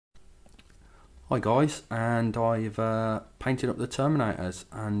Hi guys, and I've painted up the Terminators,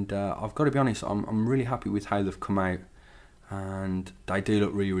 and I've got to be honest, I'm really happy with how they've come out, and they do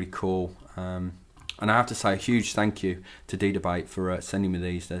look really cool. And I have to say a huge thank you to ddabate for sending me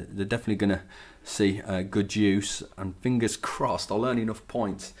these. They're definitely going to see good use, and fingers crossed I'll earn enough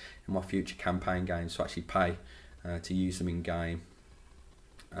points in my future campaign games to actually pay to use them in game.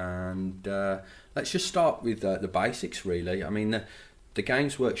 And let's just start with the basics really. I mean, the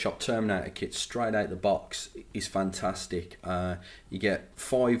Games Workshop Terminator kit straight out the box is fantastic. You get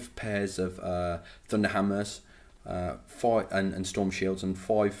 5 pairs of Thunder Hammers, 5 and Storm Shields, and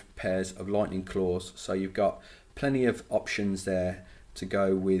 5 pairs of Lightning Claws. So you've got plenty of options there to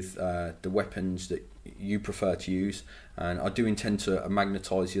go with the weapons that you prefer to use. And I do intend to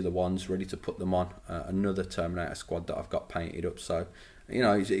magnetise the other ones, ready to put them on another Terminator squad that I've got painted up. So, you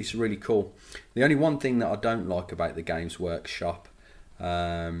know, it's really cool. The only one thing that I don't like about the Games Workshop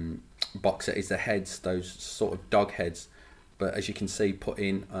box set is the heads, those sort of dog heads. But as you can see, put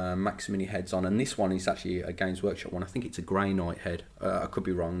in Max Mini heads on, and this one is actually a Games Workshop one. I think it's a Grey Knight head. I could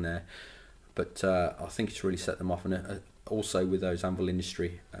be wrong there, but I think it's really set them off, and also with those Anvil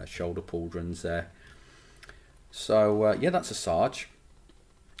Industry shoulder pauldrons there. So yeah, that's a Sarge,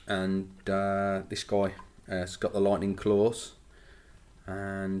 and this guy has got the Lightning Claws.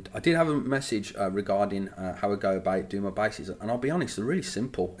 And I did have a message regarding how I go about doing my bases, and I'll be honest, they're really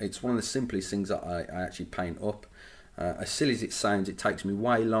simple. It's one of the simplest things that I actually paint up. As silly as it sounds, it takes me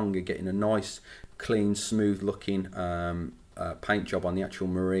way longer getting a nice, clean, smooth looking paint job on the actual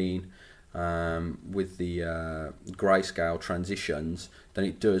Marine with the grayscale transitions than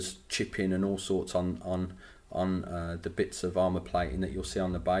it does chipping and all sorts on the bits of armour plating that you'll see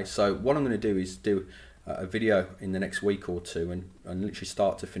on the base. So what I'm going to do is do a video in the next week or two and literally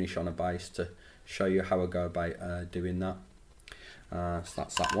start to finish on a base to show you how I go about doing that. So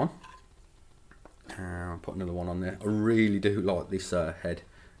that's that one. I'll put another one on there. I really do like this head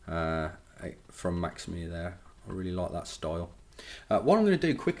from Max Mini there. I really like that style. What I'm going to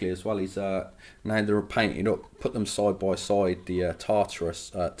do quickly as well is now they're painted up, put them side by side, the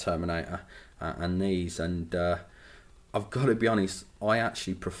Tartarus Terminator and these, and I've got to be honest, I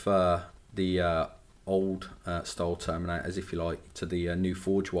actually prefer the old style Terminators, if you like, to the new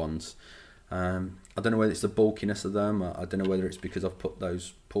Forge ones. I don't know whether it's the bulkiness of them. I don't know whether it's because I've put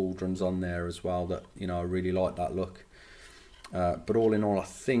those pauldrons on there as well that, you know, I really like that look. But all in all, I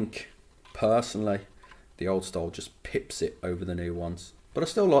think personally the old style just pips it over the new ones. But I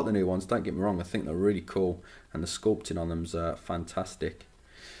still like the new ones, don't get me wrong. I think they're really cool, and the sculpting on them's fantastic.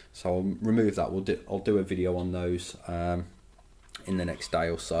 So I'll remove that. I'll do a video on those in the next day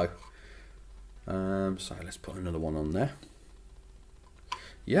or so. So let's put another one on there.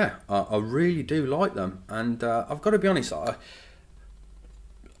 Yeah, I really do like them, and I've got to be honest,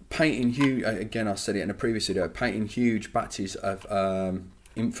 painting huge, again I said it in a previous video, painting huge batches of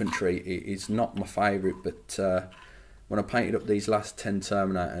infantry is not my favourite, but when I painted up these last 10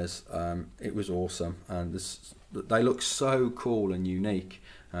 Terminators, it was awesome, and they look so cool and unique.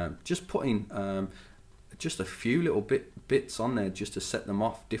 Just putting just a few little bits on there just to set them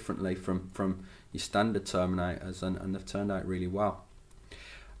off differently from your standard Terminators, and they've turned out really well.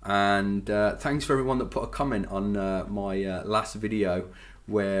 And thanks for everyone that put a comment on my last video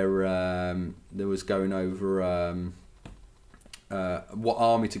where there was going over what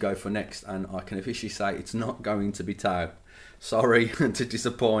army to go for next, and I can officially say it's not going to be Tau. Sorry to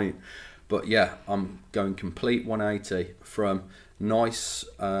disappoint, but yeah, I'm going complete 180 from nice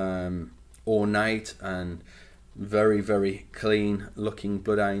ornate and very clean looking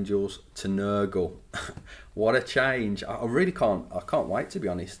Blood Angels to Nurgle. What a change. I can't wait, to be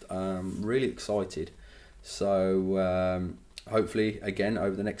honest. I'm really excited. So hopefully again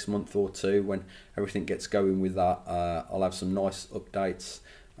over the next month or two, when everything gets going with that, I'll have some nice updates,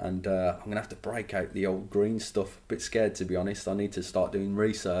 and I'm gonna have to break out the old green stuff. A bit scared, to be honest. I need to start doing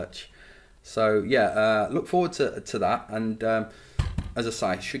research. So yeah, look forward to that, and as I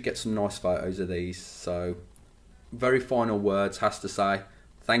say, should get some nice photos of these. So very final words has to say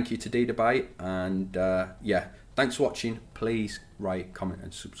thank you to ddabate, and yeah, thanks for watching. Please rate, comment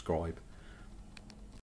and subscribe.